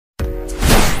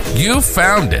You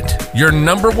found it, your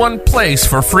 #1 place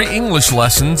for free English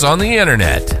lessons on the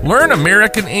internet. Learn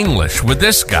American English with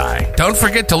this guy. Don't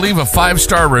forget to leave a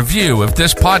 5-star review if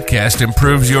this podcast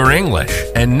improves your English.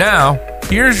 And now,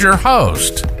 here's your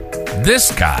host,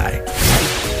 this guy.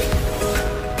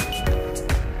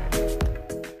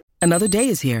 Another day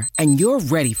is here, and you're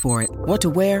ready for it. What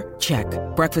to wear? Check.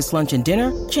 Breakfast, lunch, and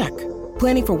dinner? Check.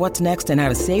 Planning for what's next and how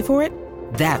to save for it?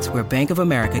 That's where Bank of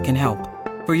America can help.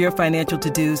 For your financial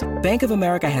to-dos, Bank of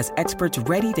America has experts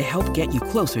ready to help get you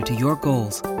closer to your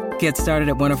goals. Get started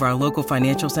at one of our local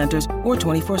financial centers or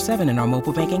 24/7 in our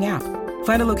mobile banking app.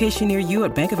 Find a location near you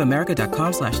at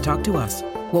bankofamerica.com/talktous.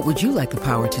 What would you like the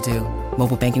power to do?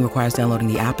 Mobile banking requires downloading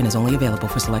the app and is only available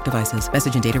for select devices.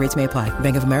 Message and data rates may apply.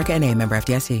 Bank of America N.A., member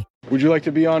FDIC. Would you like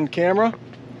to be on camera?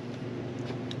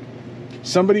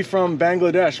 Somebody from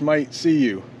Bangladesh might see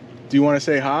you. Do you want to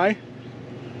say hi?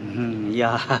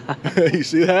 Yeah. You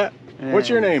see that? What's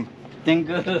your name?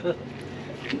 Tingu.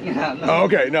 Yeah, no. Oh,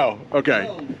 okay, no. Okay.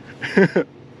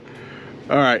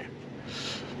 All right.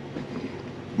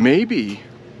 Maybe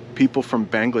people from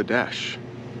Bangladesh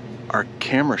are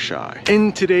camera shy.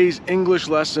 In today's English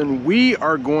lesson, we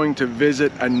are going to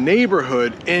visit a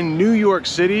neighborhood in New York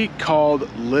City called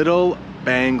Little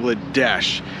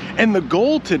Bangladesh. And the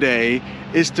goal today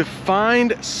is to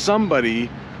find somebody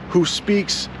who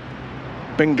speaks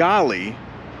Bengali,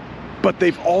 but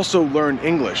they've also learned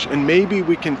English. And maybe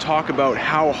we can talk about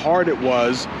how hard it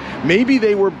was. Maybe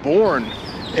they were born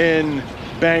in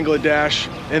Bangladesh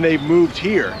and they've moved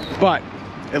here, but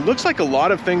it looks like a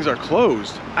lot of things are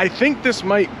closed. I think this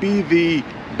might be the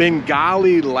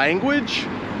Bengali language.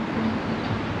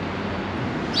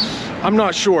 I'm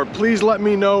not sure. Please let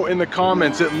me know in the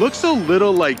comments. It looks a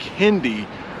little like Hindi,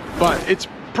 but it's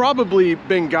probably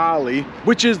Bengali,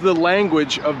 which is the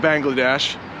language of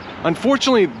Bangladesh.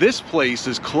 Unfortunately, this place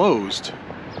is closed.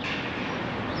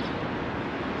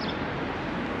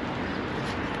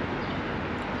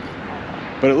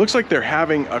 But it looks like they're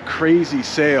having a crazy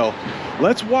sale.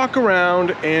 Let's walk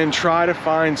around and try to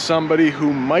find somebody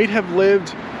who might have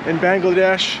lived in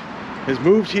Bangladesh, has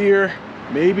moved here,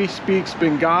 maybe speaks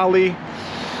Bengali.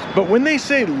 But when they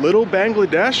say Little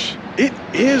Bangladesh, it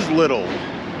is little.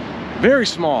 Very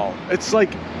small. It's like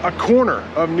a corner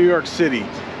of New York City.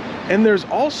 And there's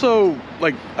also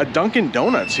like a Dunkin'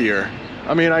 Donuts here.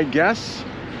 I mean, I guess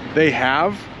they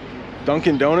have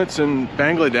Dunkin' Donuts in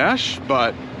Bangladesh,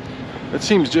 but that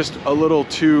seems just a little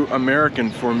too American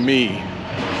for me.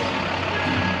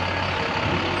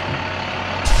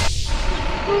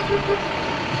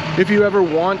 If you ever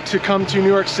want to come to New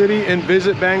York City and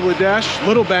visit Bangladesh,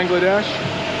 Little Bangladesh,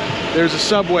 there's a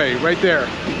subway right there.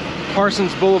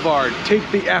 Parsons Boulevard, take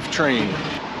the F train.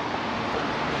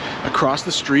 Across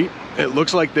the street, it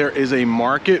looks like there is a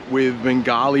market with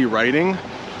Bengali writing.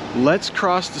 Let's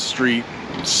cross the street,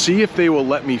 see if they will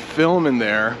let me film in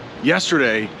there.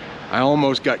 Yesterday, I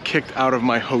almost got kicked out of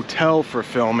my hotel for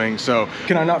filming, so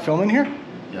can I not film in here?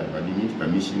 Yeah, but you need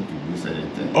permission to do certain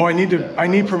things. Oh, I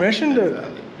need permission to?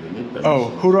 Oh,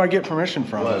 who do I get permission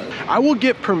from? Well, I will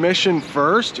get permission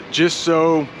first, just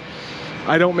so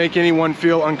I don't make anyone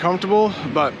feel uncomfortable,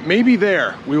 but maybe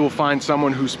there we will find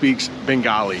someone who speaks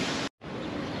Bengali.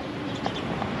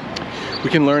 We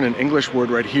can learn an English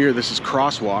word right here. This is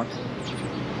crosswalk.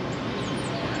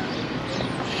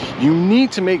 You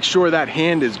need to make sure that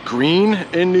hand is green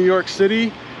in New York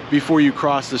City before you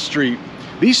cross the street.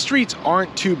 These streets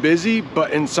aren't too busy,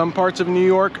 but in some parts of New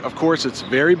York, of course, it's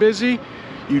very busy.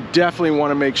 You definitely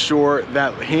want to make sure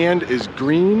that hand is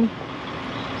green.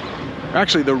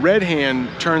 Actually, the red hand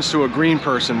turns to a green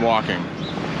person walking.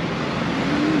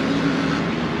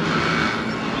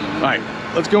 All right,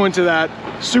 let's go into that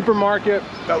supermarket,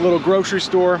 that little grocery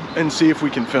store, and see if we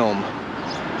can film.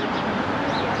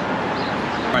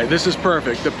 All right, this is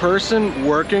perfect. The person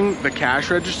working the cash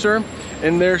register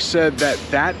in there said that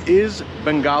that is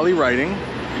Bengali writing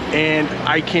and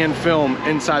I can film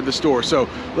inside the store. So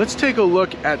let's take a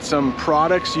look at some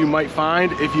products you might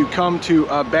find if you come to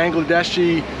a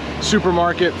Bangladeshi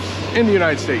supermarket in the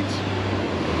United States.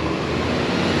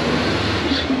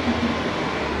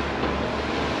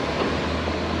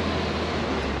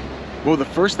 Well, the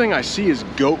first thing I see is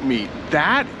goat meat.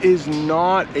 That is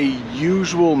not a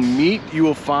usual meat you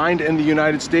will find in the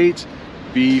United States.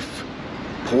 Beef,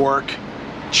 pork,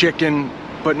 chicken,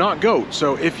 but not goat.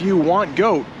 So if you want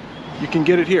goat, you can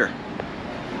get it here.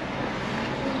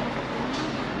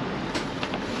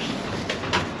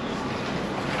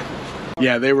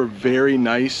 Yeah, they were very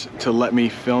nice to let me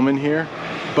film in here,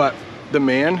 but the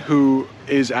man who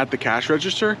is at the cash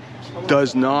register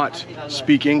does not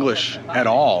speak English at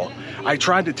all. I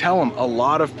tried to tell him a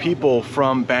lot of people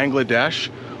from Bangladesh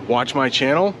watch my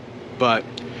channel, but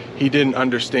he didn't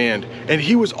understand. And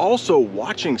he was also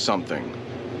watching something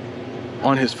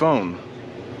on his phone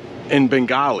in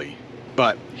Bengali,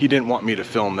 but he didn't want me to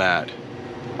film that.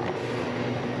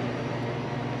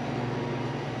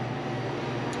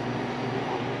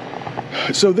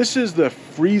 So this is the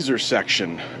freezer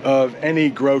section of any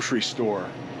grocery store.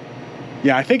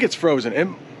 Yeah, I think it's frozen.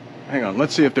 Hang on,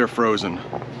 let's see if they're frozen.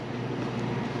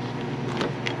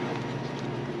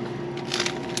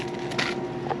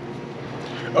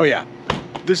 Oh yeah,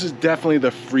 this is definitely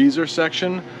the freezer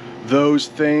section. Those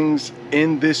things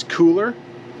in this cooler,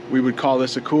 we would call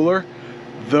this a cooler,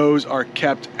 those are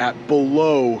kept at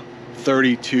below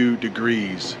 32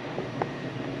 degrees.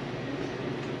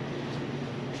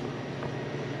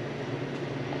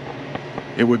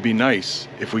 It would be nice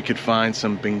if we could find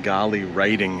some Bengali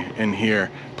writing in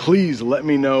here. Please let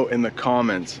me know in the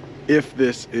comments if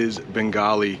this is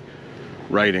Bengali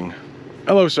writing.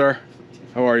 Hello, sir.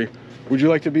 How are you? Would you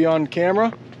like to be on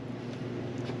camera?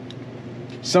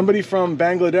 Somebody from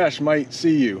Bangladesh might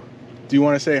see you. Do you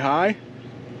want to say hi?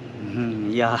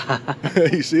 Yeah.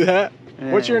 You see that?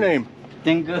 What's your name?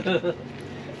 Tingu.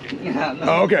 Yeah, no.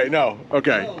 Oh, okay, no.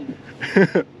 Okay.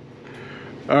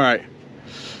 All right.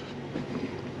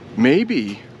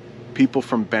 Maybe people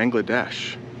from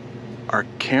Bangladesh are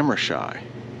camera shy.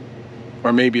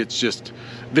 Or maybe it's just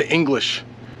the English.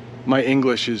 My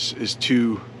English is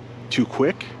too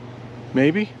quick,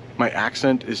 maybe. My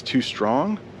accent is too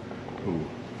strong. Ooh.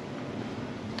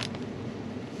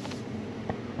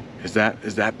 Is that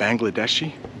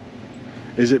Bangladeshi?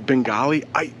 Is it Bengali?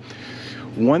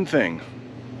 One thing,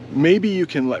 maybe you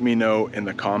can let me know in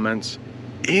the comments,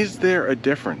 is there a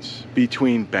difference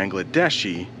between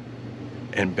Bangladeshi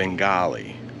and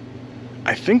Bengali?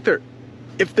 I think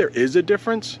if there is a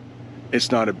difference, it's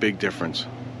not a big difference.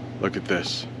 Look at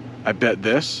this. I bet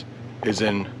this is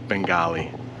in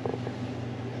Bengali.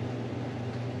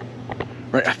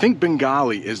 Right, I think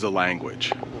Bengali is the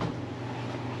language.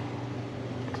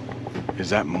 Is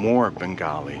that more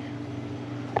Bengali?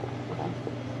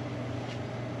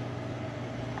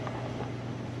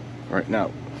 Right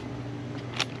now,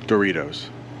 Doritos.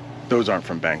 Those aren't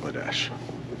from Bangladesh.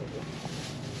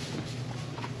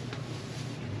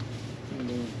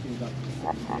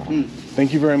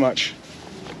 Thank you very much.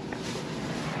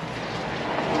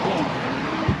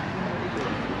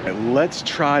 And let's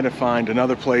try to find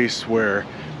another place where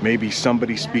maybe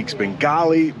somebody speaks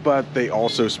Bengali, but they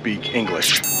also speak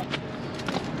English.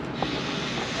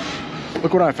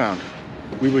 Look what I found.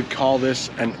 We would call this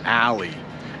an alley.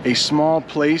 A small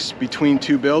place between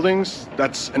two buildings,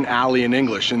 that's an alley in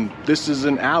English, and this is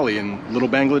an alley in Little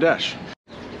Bangladesh.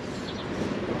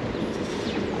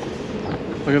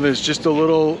 Look at this, just a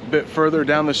little bit further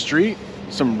down the street,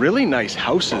 some really nice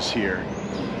houses here.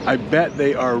 I bet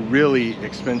they are really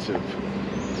expensive.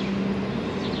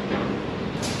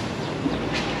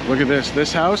 Look at this,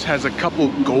 this house has a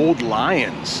couple gold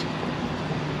lions.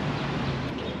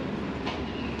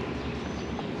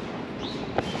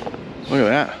 Look at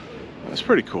that, that's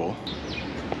pretty cool.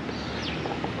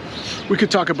 We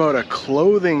could talk about a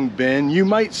clothing bin. You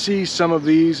might see some of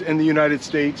these in the United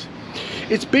States.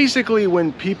 It's basically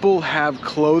when people have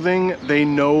clothing they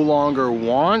no longer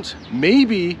want.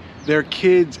 Maybe their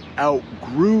kids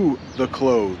outgrew the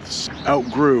clothes.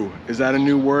 Outgrew, is that a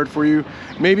new word for you?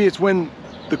 Maybe it's when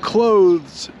the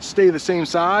clothes stay the same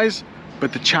size,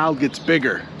 but the child gets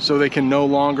bigger, so they can no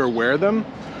longer wear them.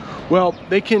 Well,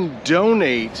 they can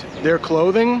donate their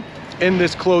clothing in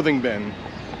this clothing bin.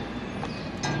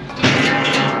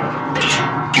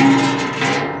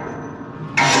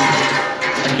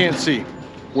 I can't see.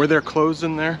 Were there clothes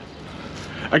in there?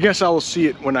 I guess I will see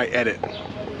it when I edit.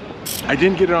 I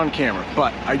didn't get it on camera,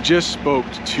 but I just spoke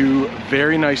to two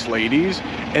very nice ladies,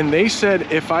 and they said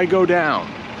if I go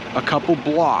down a couple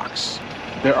blocks,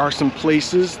 there are some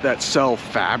places that sell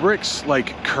fabrics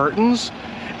like curtains,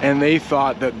 and they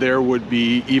thought that there would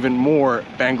be even more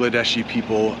Bangladeshi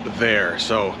people there.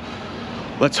 So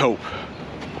let's hope.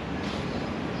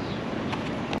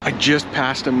 I just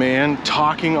passed a man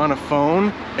talking on a phone,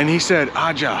 and he said,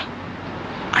 Aja.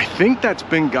 I think that's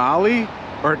Bengali,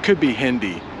 or it could be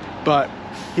Hindi, but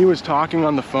he was talking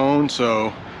on the phone,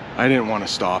 so I didn't want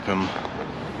to stop him.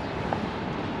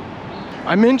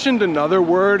 I mentioned another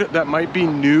word that might be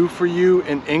new for you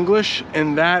in English,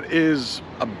 and that is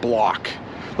a block,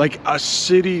 like a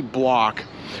city block.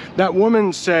 That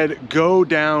woman said, go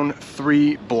down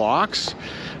 3 blocks.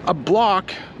 A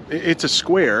block, it's a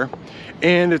square,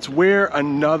 and it's where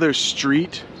another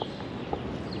street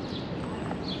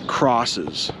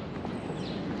crosses.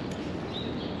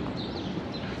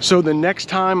 So the next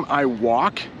time I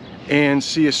walk and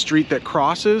see a street that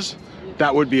crosses,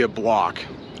 that would be a block.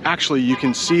 Actually, you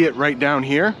can see it right down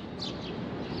here.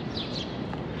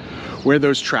 Where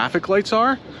those traffic lights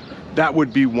are, that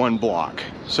would be 1 block.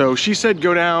 So she said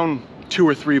go down 2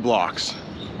 or 3 blocks.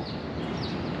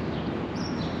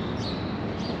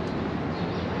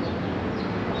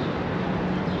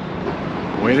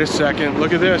 Wait a second,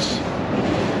 look at this.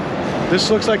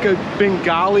 This looks like a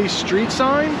Bengali street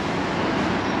sign.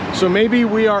 So maybe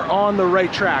we are on the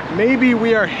right track. Maybe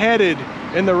we are headed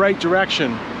in the right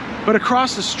direction. But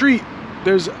across the street,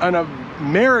 there's an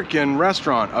American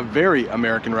restaurant, a very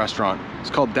American restaurant. It's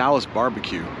called Dallas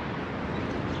Barbecue.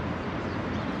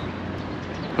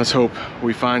 Let's hope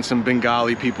we find some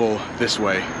Bengali people this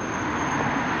way.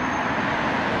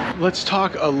 Let's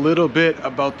talk a little bit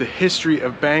about the history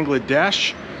of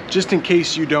Bangladesh, just in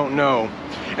case you don't know.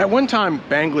 At one time,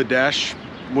 Bangladesh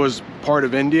was part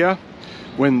of India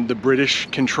when the British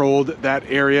controlled that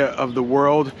area of the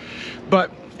world.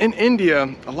 But in India,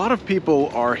 a lot of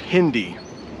people are Hindi.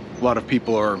 A lot of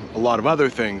people are a lot of other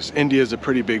things. India is a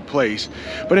pretty big place.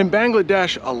 But in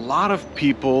Bangladesh, a lot of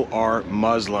people are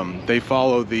Muslim. They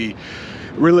follow the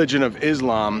religion of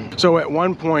Islam. So at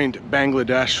one point,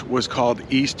 Bangladesh was called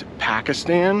East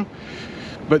Pakistan,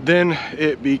 but then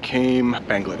it became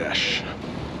Bangladesh.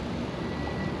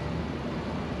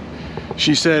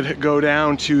 She said, go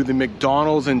down to the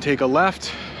McDonald's and take a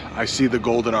left. I see the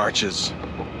Golden Arches.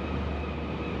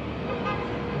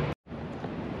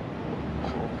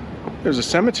 There's a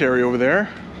cemetery over there.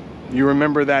 You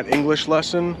remember that English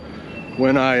lesson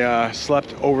when I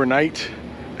slept overnight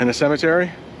in a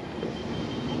cemetery?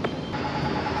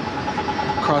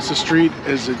 Across the street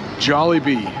is a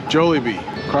Jollibee.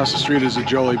 Across the street is a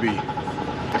Jollibee.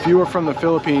 If you are from the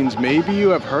Philippines, maybe you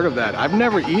have heard of that. I've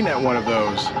never eaten at one of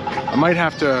those. I might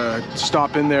have to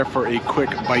stop in there for a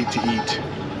quick bite to eat.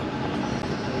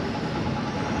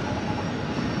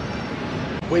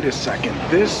 Wait a second,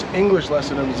 this English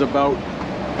lesson is about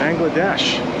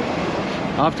Bangladesh.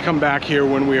 I'll have to come back here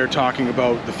when we are talking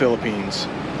about the Philippines.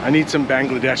 I need some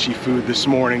Bangladeshi food this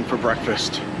morning for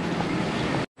breakfast.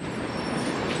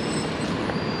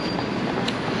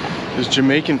 There's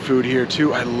Jamaican food here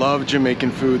too. I love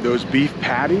Jamaican food, those beef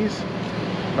patties.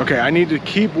 Okay, I need to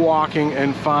keep walking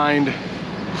and find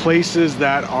places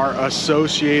that are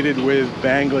associated with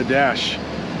Bangladesh.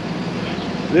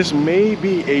 This may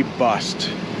be a bust.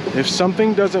 If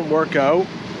something doesn't work out,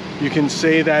 you can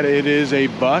say that it is a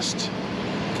bust.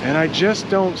 And I just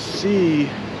don't see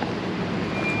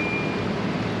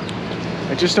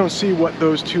what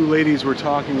those 2 ladies were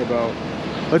talking about.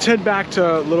 Let's head back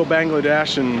to Little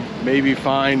Bangladesh and maybe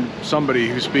find somebody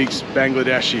who speaks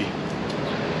Bangladeshi.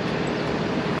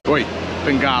 Wait,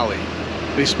 Bengali.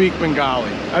 They speak Bengali.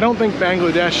 I don't think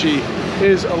Bangladeshi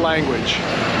is a language.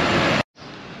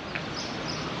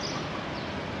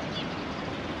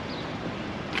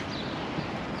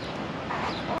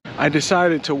 I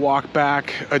decided to walk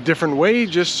back a different way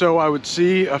just so I would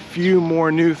see a few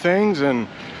more new things, and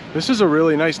this is a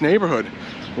really nice neighborhood.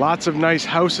 Lots of nice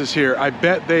houses here. I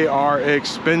bet they are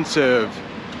expensive.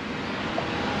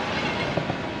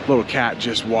 Little cat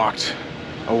just walked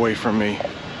away from me.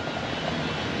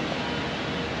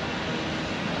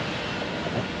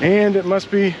 And it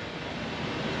must be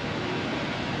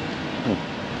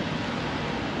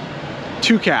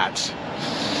 2 cats.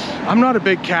 I'm not a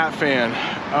big cat fan.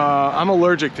 I'm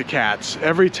allergic to cats.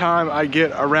 Every time I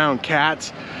get around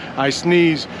cats, I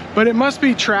sneeze. But it must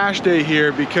be trash day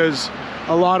here because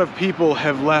a lot of people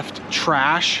have left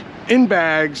trash in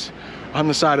bags on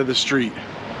the side of the street.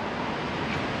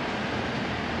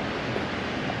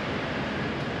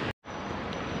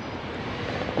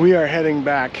 We are heading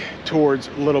back towards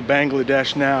Little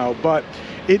Bangladesh now, but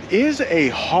it is a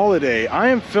holiday. I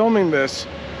am filming this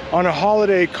on a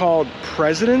holiday called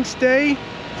President's Day.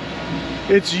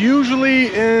 It's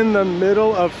usually in the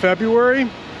middle of February,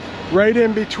 right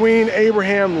in between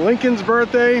Abraham Lincoln's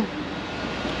birthday,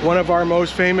 one of our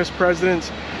most famous presidents,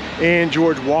 and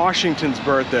George Washington's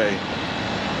birthday.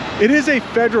 It is a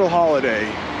federal holiday.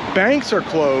 Banks are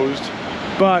closed,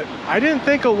 but I didn't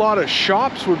think a lot of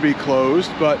shops would be closed,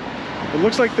 but it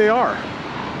looks like they are.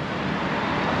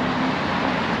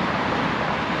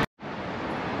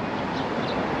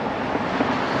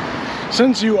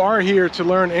 Since you are here to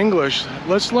learn English,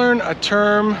 let's learn a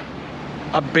term,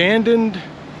 abandoned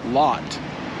lot.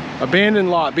 Abandoned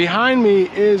lot. Behind me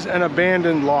is an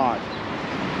abandoned lot.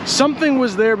 Something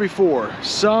was there before,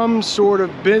 some sort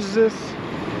of business,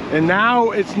 and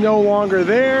now it's no longer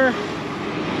there.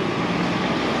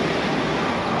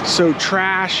 So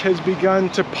trash has begun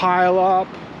to pile up.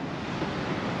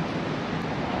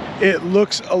 it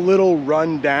looks a little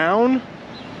run down.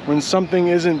 When something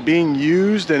isn't being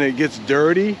used and it gets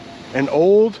dirty and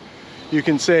old, you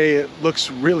can say it looks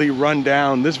really run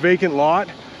down. This vacant lot,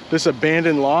 this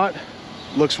abandoned lot,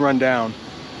 looks run down.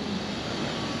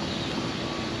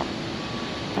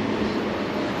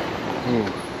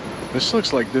 Ooh, this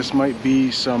looks like this might be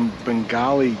some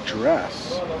Bengali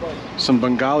dress, some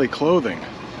Bengali clothing.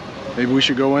 Maybe we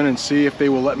should go in and see if they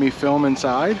will let me film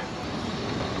inside.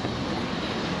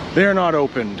 They're not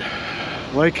opened,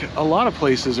 like a lot of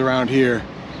places around here.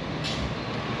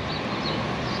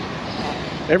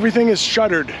 Everything is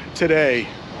shuttered today.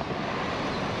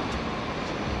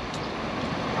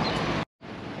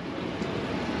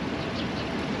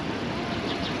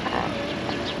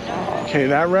 Okay,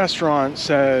 that restaurant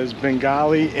says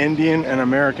Bengali, Indian, and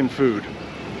American food.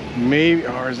 Maybe,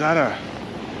 or is that a...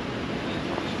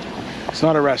 It's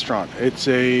not a restaurant, it's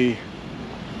a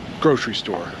grocery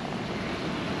store.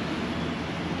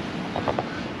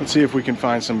 Let's see if we can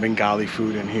find some Bengali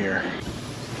food in here.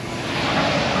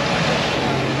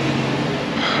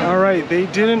 All right, they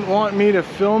didn't want me to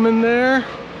film in there,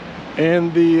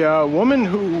 and the woman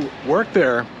who worked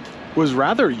there was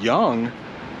rather young,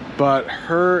 but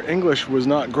her English was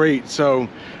not great, so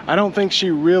I don't think she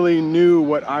really knew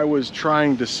what I was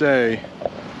trying to say.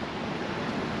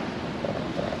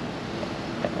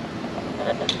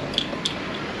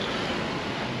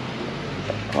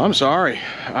 I'm sorry.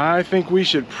 I think we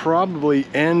should probably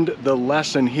end the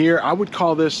lesson here. I would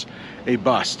call this a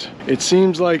bust. It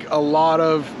seems like a lot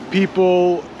of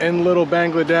people in Little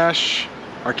Bangladesh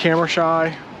are camera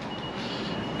shy,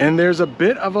 and there's a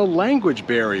bit of a language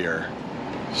barrier.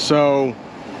 So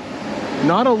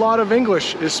not a lot of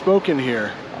English is spoken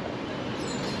here.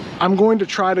 I'm going to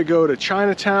try to go to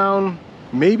Chinatown,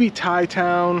 maybe Thai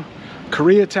Town,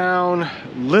 Koreatown,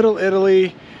 Little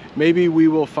Italy. Maybe we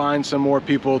will find some more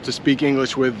people to speak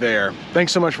English with there.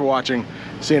 Thanks so much for watching.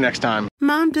 See you next time.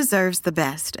 Mom deserves the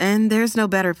best, and there's no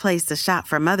better place to shop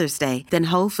for Mother's Day than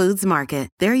Whole Foods Market.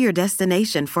 They're your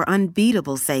destination for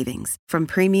unbeatable savings, from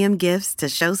premium gifts to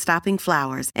show-stopping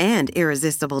flowers and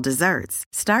irresistible desserts.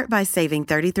 Start by saving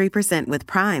 33% with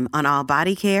Prime on all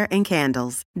body care and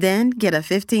candles. Then get a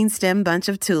 15-stem bunch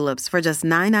of tulips for just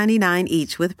 $9.99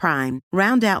 each with Prime.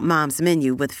 Round out Mom's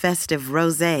menu with festive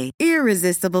rosé,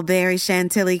 irresistible berry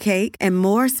chantilly cake, and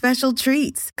more special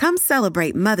treats. Come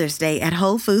celebrate Mother's Day at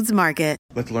Whole Foods Market.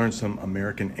 Let's learn some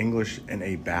American English in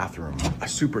a bathroom, a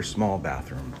super small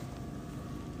bathroom.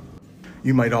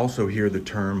 You might also hear the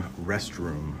term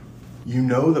restroom. You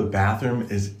know the bathroom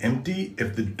is empty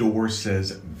if the door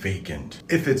says vacant.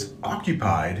 If it's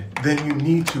occupied, then you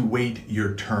need to wait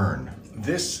your turn.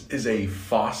 This is a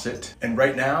faucet, and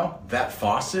right now, that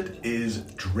faucet is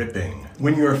dripping.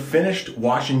 When you're finished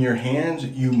washing your hands,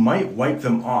 you might wipe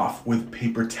them off with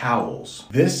paper towels.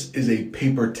 This is a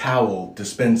paper towel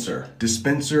dispenser.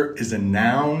 Dispenser is a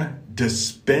noun.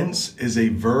 Dispense is a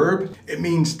verb. It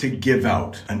means to give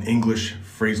out, an English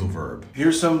phrasal verb.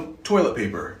 Here's some toilet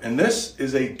paper, and this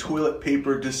is a toilet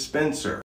paper dispenser.